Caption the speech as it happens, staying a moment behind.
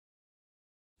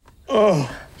Oh.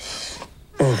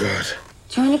 Oh, God.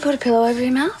 Do you want me to put a pillow over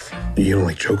your mouth? You gonna,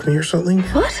 like, choke me or something?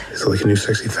 What? Is it, like, a new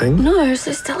sexy thing? No,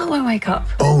 so Stella won't wake up.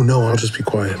 Oh, no, I'll just be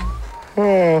quiet.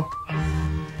 Oh.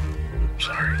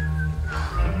 Sorry.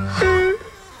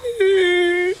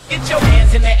 Get your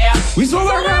hands in the air. We sold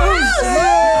our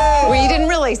house! We didn't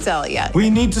really sell it yet. We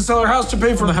need to sell our house to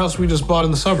pay for the house we just bought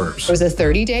in the suburbs. There's a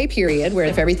 30-day period where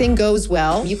if everything goes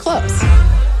well, you close.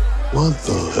 What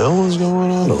the hell is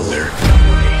going on over there?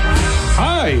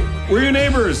 Hi, we're your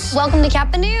neighbors. Welcome to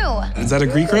Kappa New. Is that a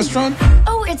Greek restaurant?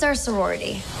 Oh, it's our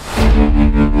sorority.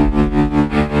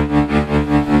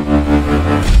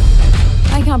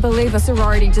 I can't believe a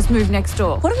sorority just moved next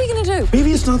door. What are we gonna do?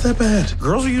 Maybe it's not that bad.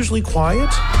 Girls are usually quiet.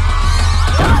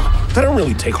 They don't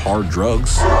really take hard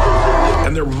drugs.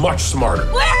 And they're much smarter.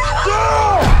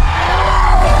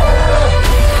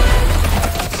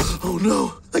 Oh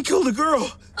no, I killed a girl.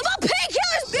 I'm on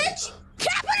painkillers, bitch!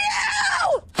 Kappa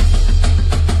New!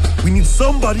 We need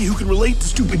somebody who can relate to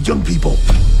stupid young people.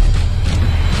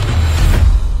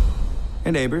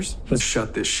 Hey, neighbors, let's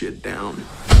shut this shit down.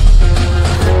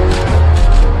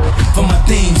 For my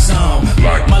theme song,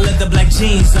 my leather black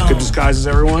jeans on. Good disguise as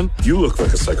everyone. You look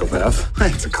like a psychopath.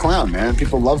 It's a clown, man.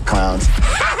 People love clowns.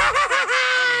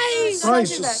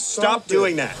 Christ, just stop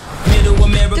doing that. Middle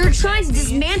America. They're trying to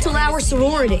dismantle our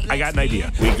sorority. I got an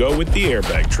idea. We go with the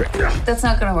airbag trick. That's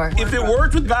not gonna work. If it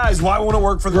worked with guys, why won't it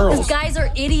work for girls? Guys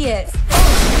are idiots.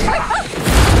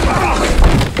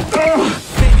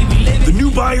 The new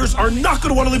buyers are not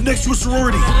going to want to live next to a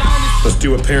sorority. Let's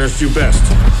do what parents do best.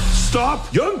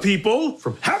 Stop young people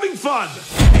from having fun.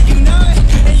 And you know it,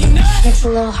 and you know it. It's a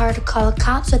little hard to call the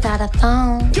cops without a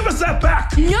phone. Give us that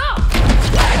back. No!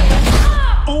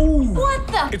 Oh. What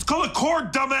the? It's called a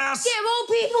cord, dumbass. Damn old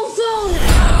people phone!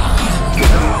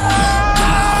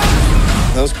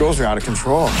 Those girls are out of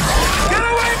control. Get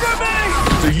away from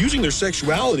me! They're using their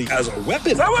sexuality as a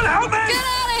weapon. Someone help me! Get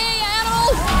out of here, you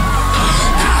animals!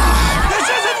 This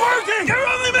isn't working! You're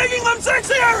only making them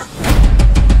sexier!